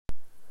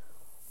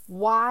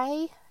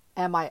Why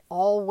am I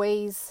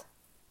always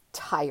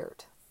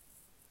tired?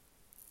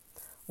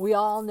 We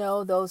all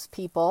know those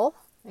people,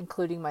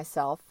 including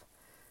myself,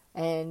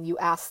 and you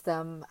ask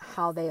them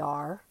how they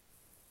are,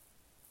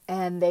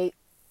 and they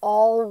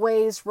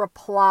always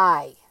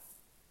reply,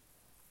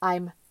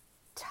 I'm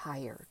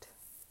tired.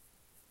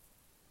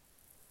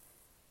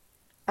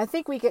 I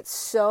think we get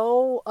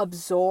so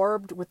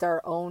absorbed with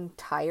our own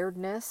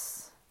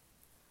tiredness,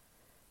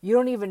 you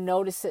don't even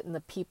notice it in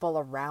the people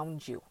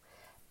around you.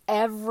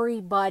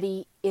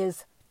 Everybody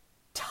is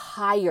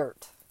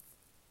tired.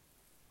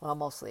 Well,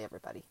 mostly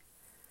everybody.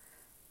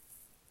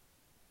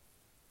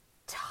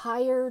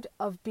 Tired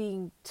of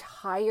being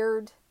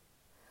tired,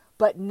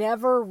 but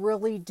never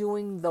really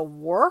doing the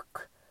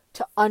work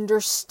to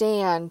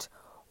understand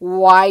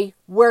why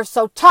we're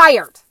so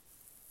tired.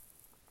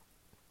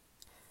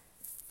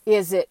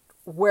 Is it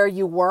where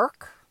you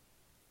work?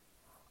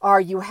 Are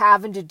you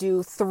having to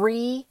do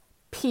 3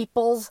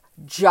 people's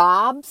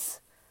jobs?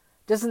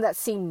 Doesn't that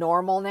seem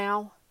normal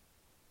now?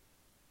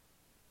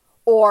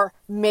 Or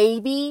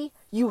maybe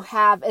you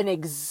have an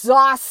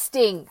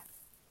exhausting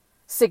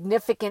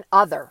significant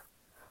other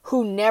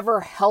who never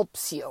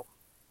helps you.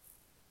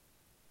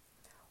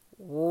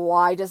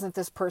 Why doesn't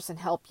this person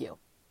help you?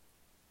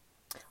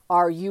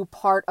 Are you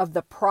part of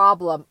the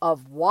problem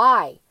of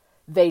why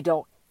they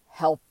don't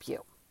help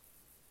you?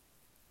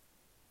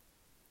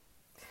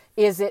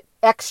 Is it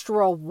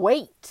extra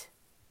weight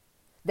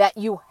that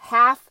you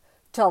have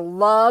to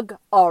lug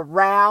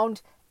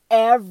around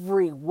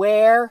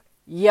everywhere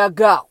you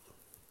go?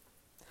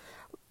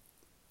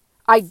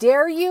 I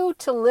dare you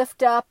to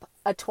lift up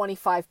a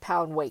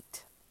 25-pound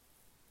weight.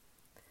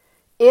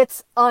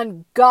 It's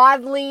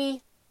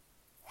ungodly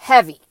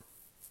heavy.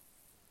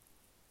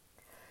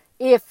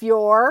 If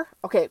you're,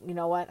 okay, you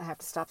know what? I have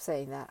to stop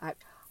saying that.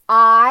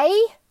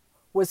 I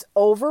was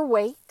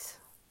overweight,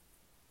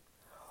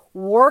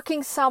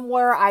 working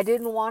somewhere I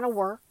didn't want to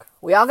work.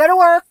 We all got to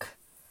work.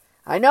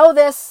 I know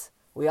this.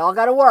 We all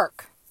got to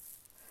work.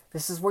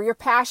 This is where your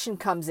passion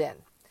comes in.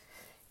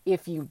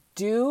 If you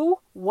do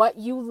what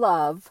you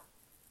love,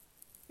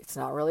 it's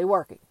not really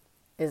working,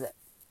 is it?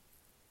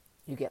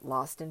 You get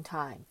lost in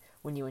time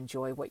when you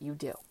enjoy what you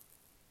do.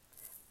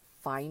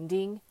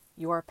 Finding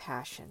your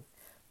passion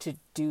to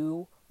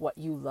do what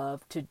you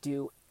love to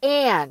do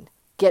and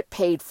get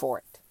paid for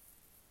it.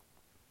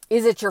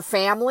 Is it your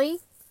family?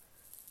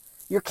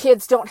 Your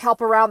kids don't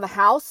help around the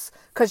house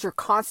because you're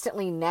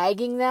constantly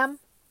nagging them?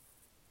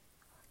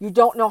 You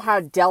don't know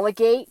how to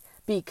delegate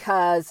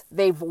because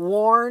they've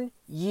worn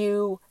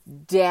you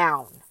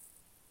down.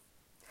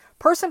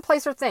 Person,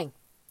 place, or thing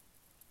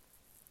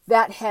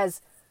that has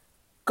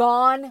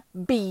gone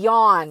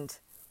beyond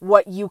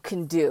what you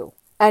can do.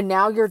 And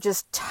now you're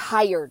just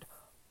tired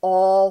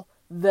all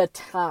the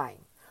time.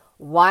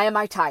 Why am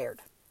I tired?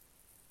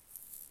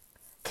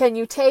 Can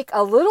you take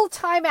a little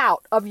time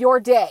out of your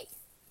day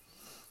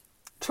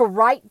to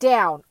write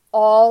down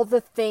all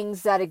the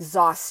things that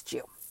exhaust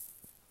you?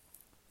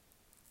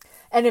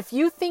 And if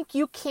you think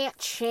you can't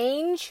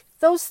change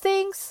those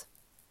things,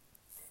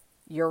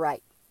 you're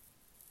right.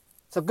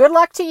 So good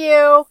luck to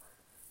you.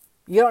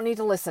 You don't need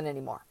to listen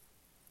anymore.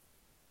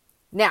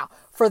 Now,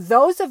 for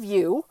those of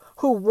you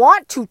who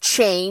want to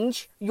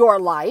change your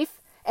life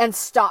and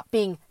stop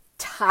being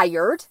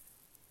tired,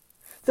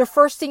 the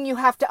first thing you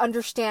have to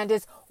understand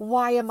is,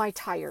 why am I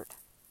tired?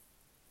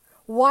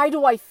 Why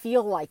do I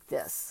feel like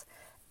this?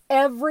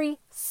 Every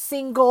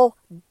single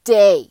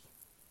day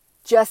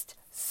just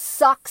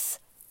sucks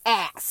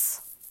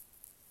ass.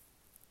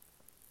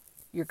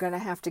 You're going to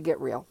have to get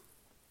real.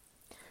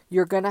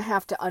 You're going to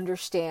have to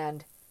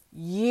understand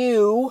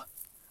you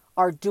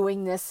are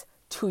doing this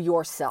to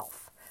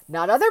yourself.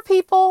 Not other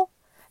people,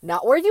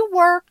 not where you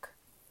work,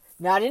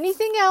 not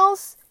anything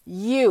else,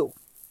 you.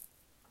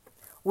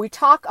 We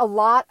talk a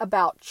lot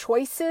about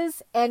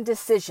choices and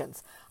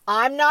decisions.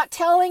 I'm not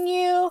telling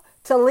you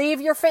to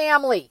leave your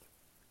family.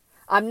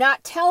 I'm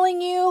not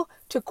telling you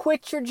to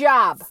quit your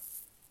job.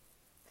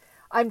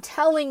 I'm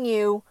telling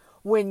you,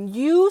 when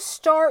you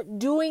start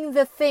doing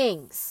the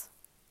things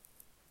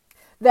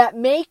that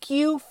make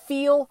you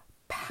feel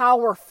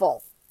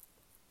powerful,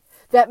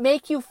 that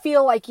make you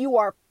feel like you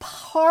are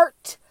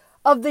part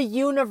of the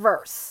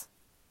universe,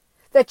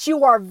 that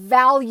you are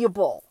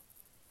valuable,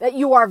 that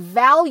you are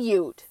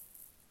valued,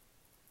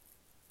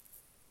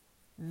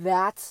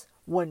 that's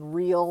when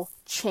real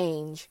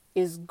change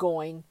is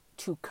going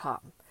to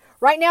come.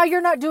 Right now,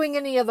 you're not doing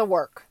any of the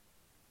work.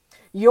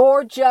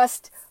 You're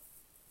just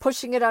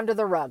pushing it under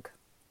the rug.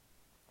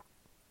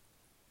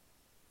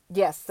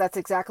 Yes, that's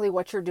exactly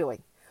what you're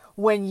doing.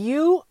 When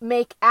you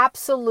make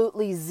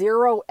absolutely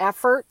zero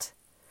effort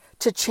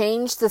to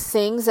change the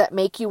things that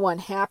make you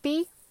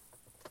unhappy,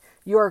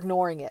 you're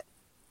ignoring it.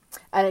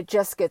 And it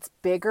just gets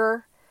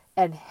bigger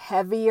and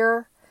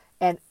heavier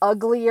and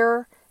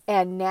uglier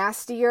and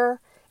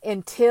nastier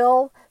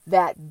until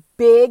that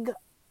big,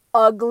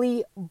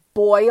 ugly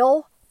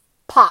boil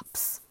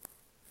pops.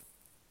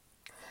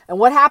 And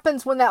what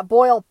happens when that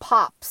boil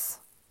pops?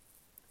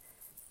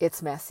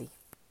 It's messy.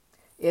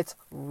 It's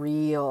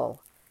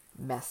real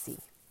messy.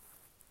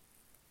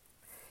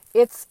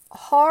 It's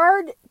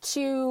hard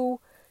to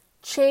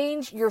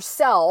change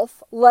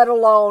yourself, let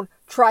alone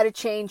try to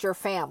change your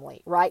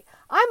family, right?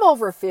 I'm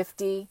over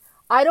 50.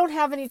 I don't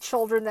have any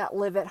children that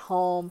live at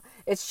home.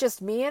 It's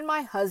just me and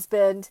my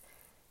husband,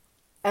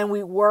 and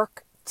we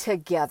work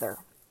together.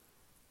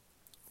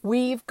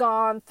 We've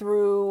gone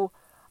through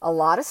a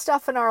lot of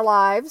stuff in our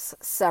lives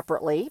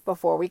separately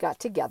before we got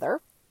together.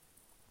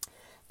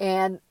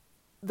 And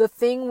the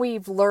thing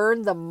we've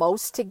learned the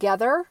most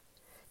together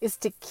is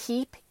to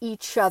keep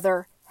each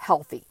other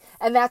healthy.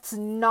 And that's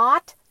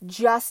not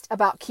just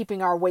about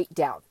keeping our weight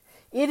down.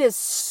 It is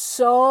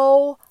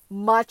so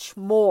much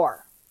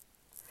more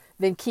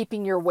than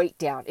keeping your weight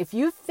down. If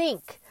you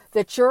think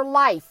that your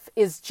life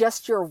is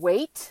just your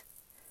weight,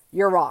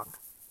 you're wrong.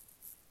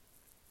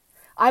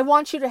 I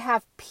want you to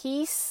have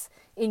peace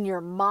in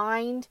your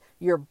mind,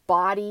 your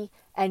body,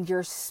 and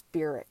your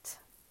spirit.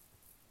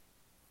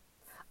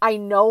 I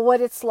know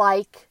what it's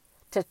like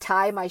to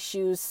tie my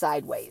shoes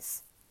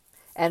sideways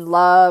and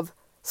love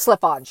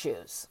slip-on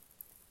shoes.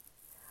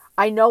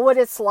 I know what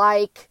it's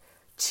like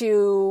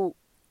to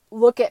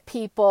look at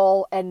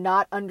people and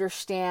not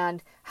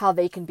understand how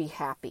they can be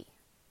happy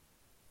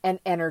and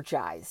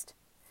energized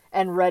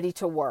and ready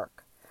to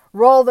work.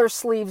 Roll their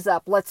sleeves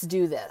up, let's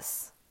do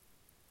this.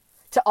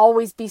 To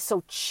always be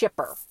so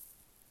chipper.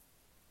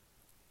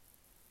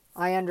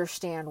 I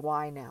understand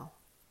why now.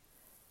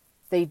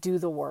 They do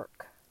the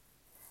work.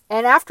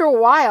 And after a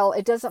while,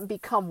 it doesn't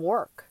become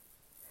work.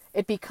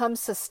 It becomes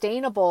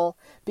sustainable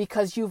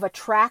because you've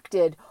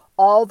attracted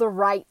all the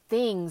right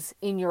things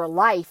in your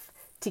life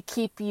to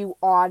keep you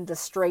on the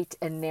straight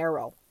and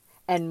narrow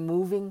and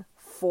moving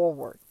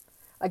forward.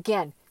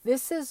 Again,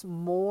 this is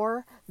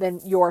more than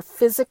your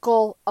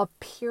physical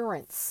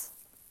appearance.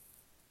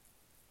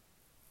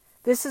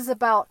 This is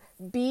about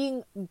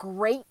being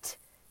great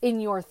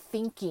in your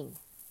thinking,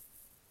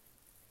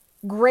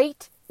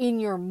 great in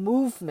your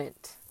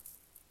movement.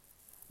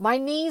 My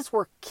knees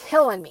were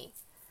killing me.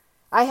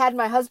 I had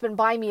my husband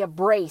buy me a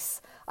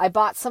brace. I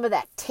bought some of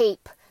that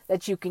tape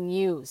that you can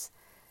use.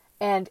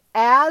 And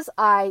as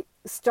I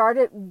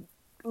started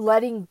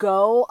letting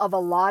go of a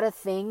lot of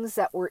things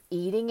that were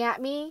eating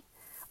at me,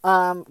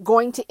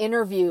 going to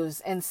interviews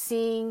and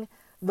seeing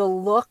the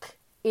look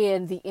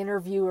in the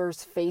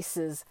interviewers'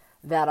 faces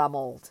that I'm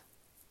old.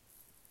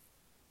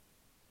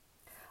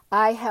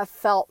 I have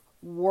felt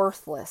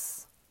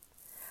worthless.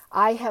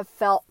 I have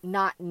felt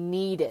not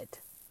needed.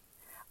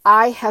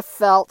 I have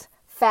felt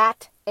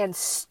fat and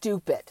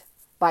stupid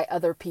by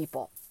other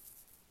people.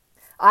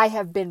 I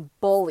have been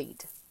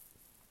bullied.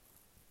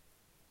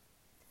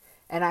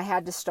 And I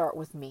had to start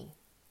with me.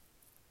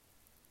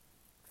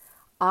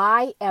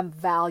 I am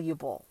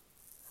valuable.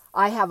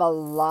 I have a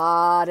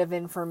lot of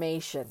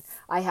information.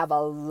 I have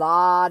a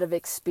lot of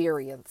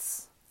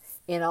experience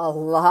in a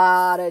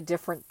lot of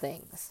different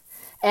things.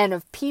 And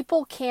if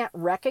people can't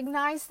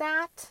recognize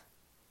that,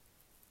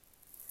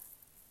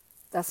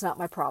 that's not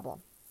my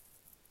problem.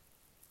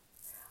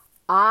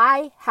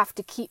 I have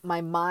to keep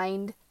my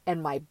mind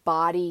and my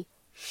body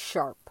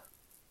sharp.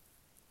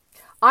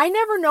 I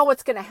never know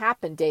what's going to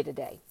happen day to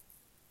day,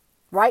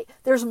 right?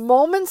 There's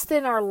moments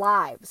in our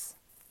lives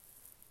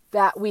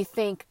that we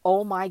think,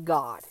 oh my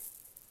God,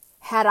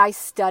 had I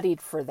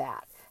studied for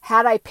that,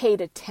 had I paid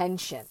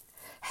attention,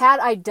 had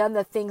I done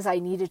the things I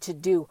needed to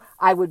do,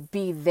 I would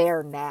be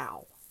there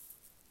now.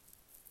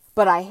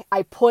 But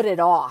I put it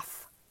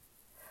off.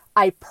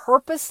 I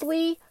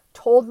purposely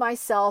told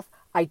myself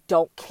I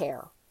don't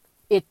care.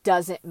 It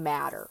doesn't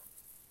matter.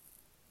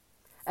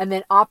 And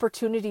then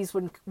opportunities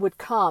would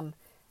come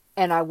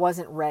and I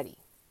wasn't ready.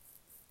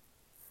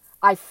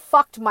 I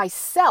fucked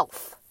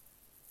myself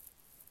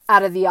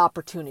out of the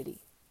opportunity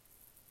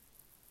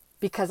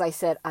because I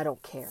said, I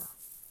don't care.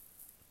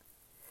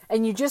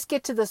 And you just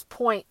get to this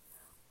point,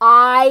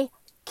 I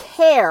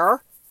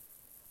care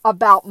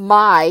about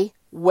my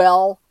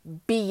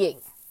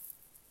well-being.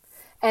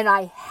 And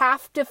I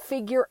have to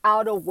figure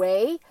out a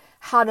way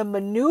how to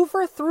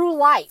maneuver through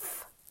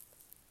life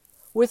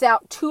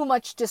without too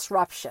much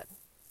disruption.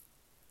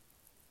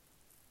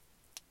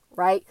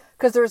 Right?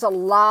 Because there's a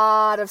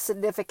lot of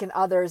significant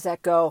others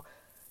that go,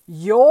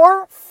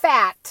 you're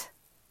fat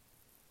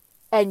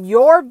and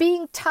you're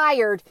being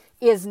tired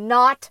is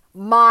not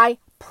my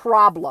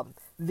problem.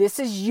 This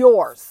is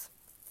yours.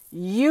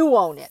 You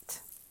own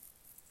it.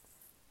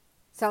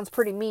 Sounds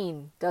pretty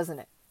mean, doesn't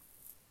it?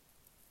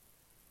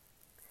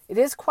 It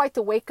is quite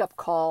the wake-up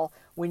call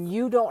when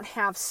you don't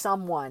have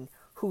someone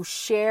who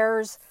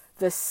shares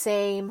the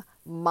same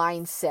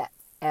mindset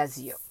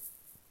as you.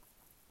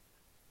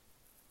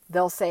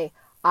 They'll say,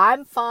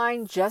 I'm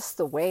fine just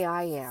the way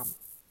I am.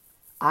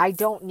 I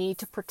don't need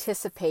to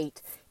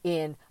participate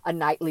in a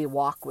nightly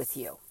walk with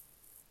you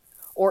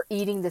or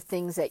eating the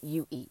things that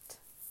you eat.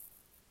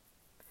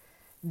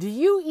 Do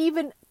you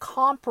even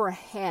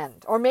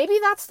comprehend? Or maybe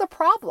that's the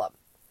problem.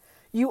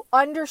 You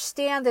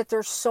understand that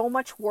there's so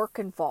much work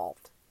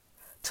involved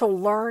to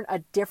learn a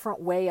different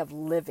way of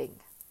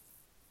living.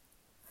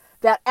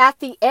 That at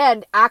the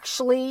end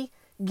actually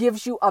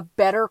gives you a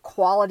better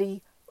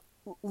quality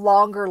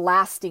longer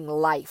lasting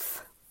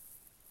life.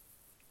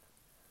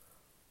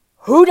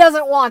 Who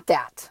doesn't want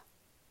that?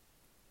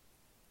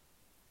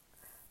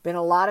 Been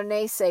a lot of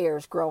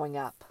naysayers growing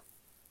up.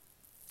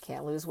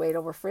 Can't lose weight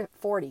over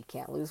 40.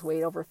 Can't lose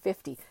weight over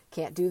 50.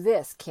 Can't do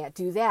this. Can't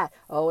do that.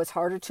 Oh, it's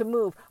harder to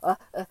move.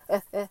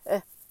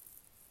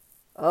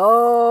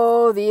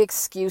 Oh, the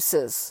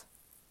excuses.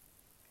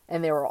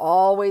 And they were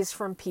always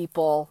from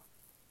people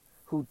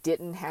who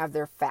didn't have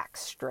their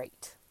facts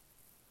straight.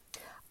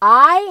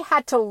 I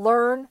had to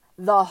learn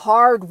the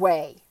hard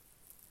way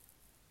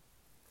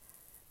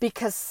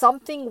because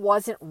something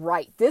wasn't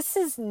right. This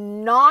is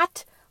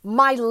not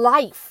my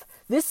life.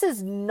 This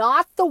is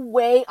not the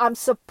way I'm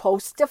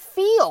supposed to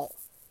feel.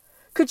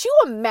 Could you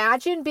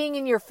imagine being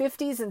in your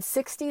 50s and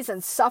 60s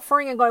and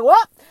suffering and going,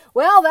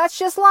 well, that's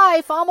just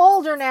life. I'm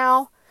older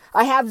now.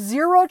 I have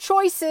zero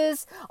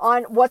choices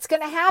on what's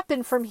going to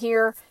happen from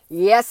here.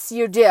 Yes,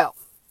 you do.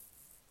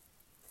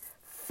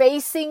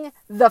 Facing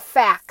the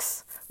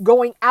facts,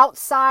 going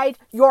outside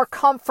your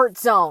comfort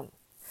zone,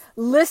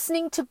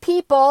 listening to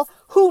people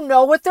who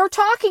know what they're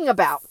talking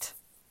about,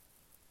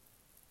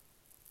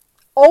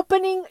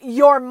 opening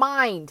your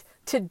mind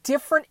to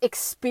different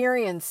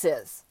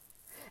experiences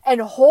and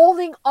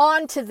holding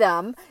on to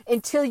them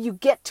until you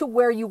get to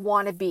where you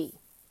want to be,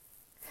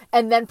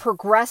 and then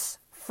progress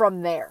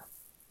from there.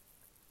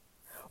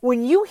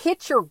 When you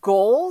hit your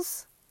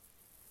goals,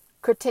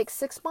 could take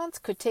 6 months,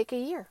 could take a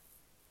year.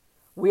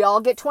 We all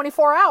get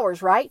 24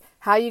 hours, right?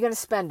 How are you going to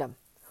spend them?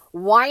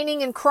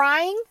 Whining and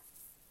crying?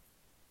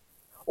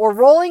 Or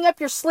rolling up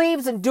your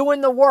sleeves and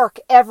doing the work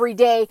every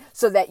day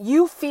so that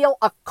you feel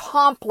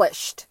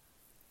accomplished,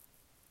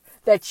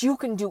 that you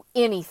can do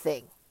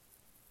anything?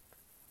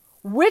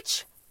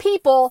 Which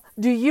people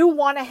do you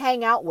want to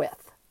hang out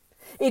with?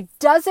 It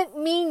doesn't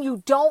mean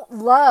you don't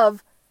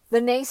love the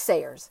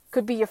naysayers.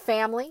 Could be your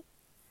family.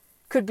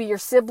 Could be your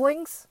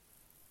siblings.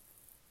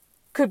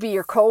 Could be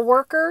your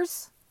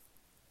coworkers.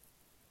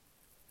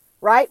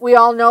 Right? We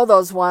all know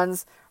those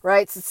ones,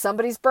 right? It's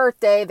somebody's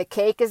birthday, the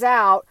cake is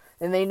out,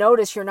 and they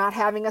notice you're not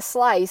having a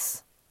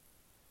slice.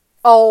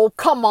 Oh,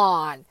 come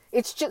on.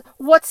 It's just,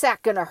 what's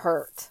that going to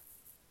hurt?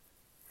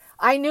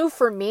 I knew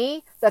for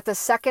me that the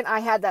second I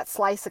had that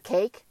slice of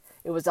cake,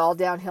 it was all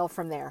downhill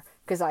from there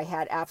because I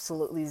had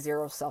absolutely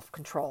zero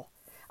self-control.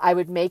 I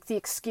would make the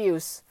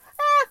excuse,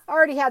 I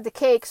already had the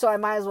cake, so I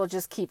might as well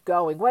just keep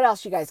going. What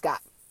else you guys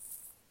got?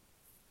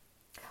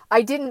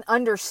 I didn't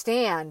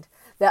understand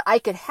that I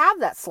could have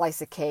that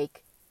slice of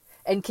cake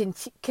and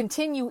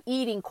continue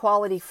eating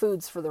quality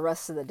foods for the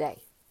rest of the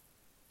day.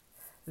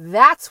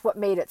 That's what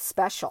made it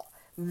special.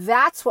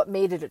 That's what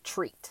made it a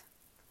treat.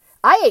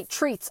 I ate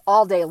treats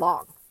all day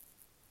long.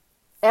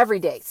 Every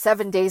day,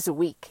 7 days a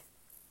week.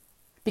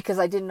 Because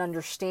I didn't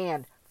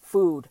understand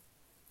food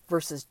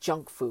versus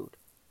junk food.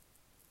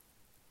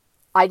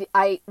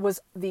 I was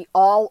the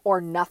all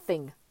or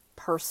nothing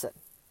person.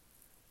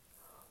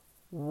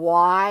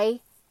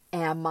 Why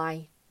am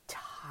I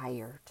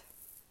tired?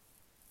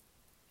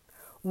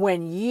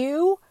 When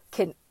you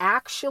can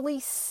actually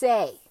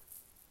say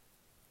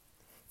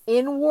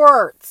in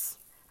words,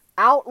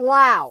 out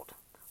loud,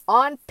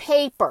 on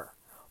paper,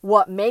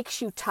 what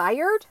makes you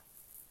tired,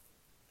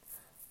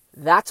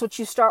 that's what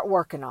you start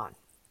working on.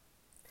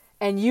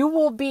 And you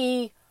will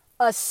be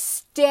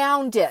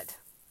astounded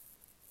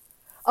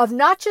of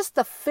not just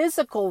the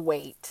physical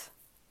weight,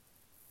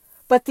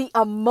 but the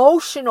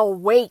emotional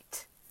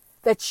weight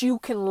that you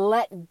can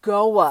let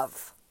go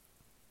of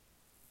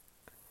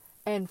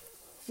and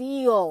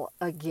feel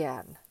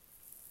again.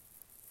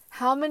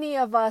 How many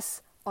of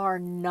us are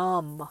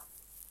numb?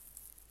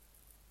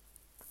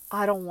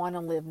 I don't want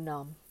to live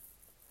numb.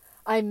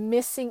 I'm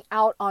missing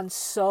out on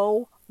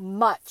so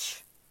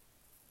much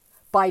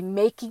by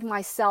making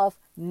myself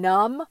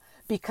numb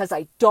because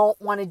I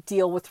don't want to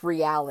deal with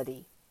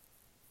reality.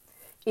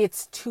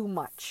 It's too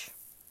much.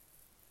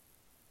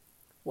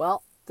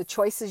 Well, the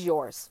choice is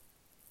yours.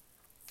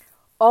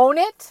 Own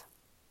it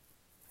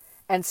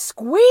and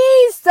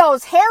squeeze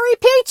those hairy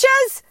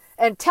peaches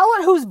and tell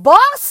it who's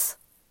boss,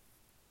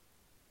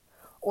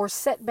 or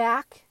sit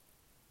back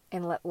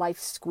and let life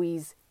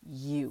squeeze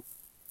you.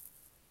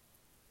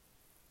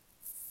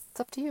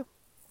 It's up to you.